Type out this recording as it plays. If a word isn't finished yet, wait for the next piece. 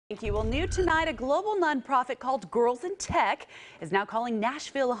Thank you. Well, new tonight, a global nonprofit called Girls in Tech is now calling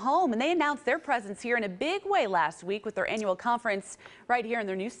Nashville home, and they announced their presence here in a big way last week with their annual conference right here in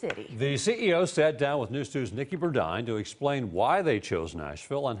their new city. The CEO sat down with News 2's Nikki Burdine to explain why they chose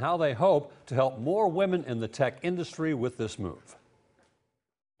Nashville and how they hope to help more women in the tech industry with this move.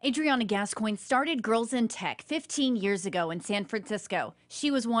 Adriana Gascoigne started Girls in Tech 15 years ago in San Francisco.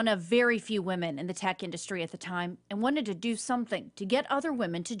 She was one of very few women in the tech industry at the time and wanted to do something to get other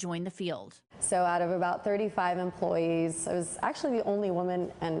women to join the field. So out of about 35 employees, I was actually the only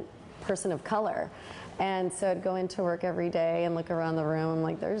woman and person of color. And so I'd go into work every day and look around the room. I'm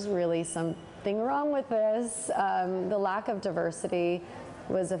like, there's really something wrong with this. The lack of diversity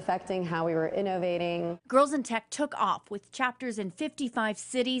was affecting how we were innovating. Girls in Tech took off with chapters in 55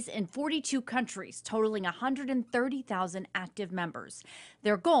 cities in 42 countries, totaling 130,000 active members.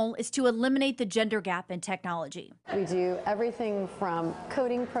 Their goal is to eliminate the gender gap in technology. We do everything from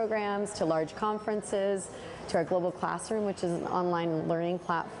coding programs to large conferences to our global classroom, which is an online learning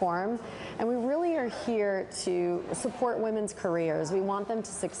platform. And we really are here to support women's careers. We want them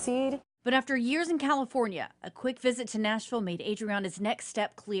to succeed. But after years in California, a quick visit to Nashville made Adriana's next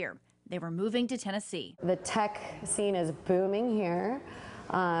step clear. They were moving to Tennessee. The tech scene is booming here.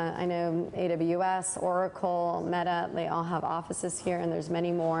 I know AWS, Oracle, Meta, they all have offices here, and there's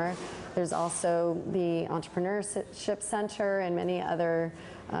many more. There's also the Entrepreneurship Center and many other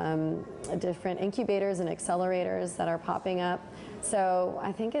different incubators and accelerators that are popping up. So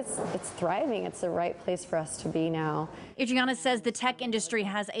I think it's thriving. It's the right place for us to be now. Adriana says the tech industry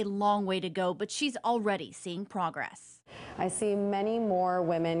has a long way to go, but she's already seeing progress. I see many more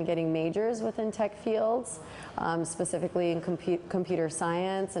women getting majors within tech fields, specifically in computer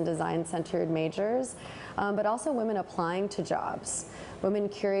science and design-centered majors, but also women applying to jobs, women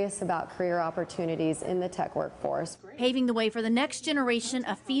curious about career opportunities in the tech workforce. Paving the way for the next generation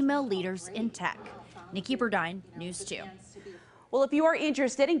of female leaders in tech. Nikki Burdine, News 2. Well, if you are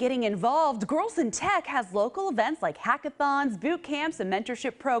interested in getting involved, Girls in Tech has local events like hackathons, boot camps, a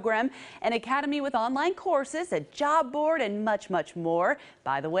mentorship program, an academy with online courses, a job board, and much, much more.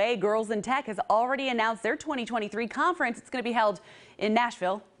 By the way, Girls in Tech has already announced their 2023 conference. It's going to be held in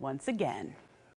Nashville once again.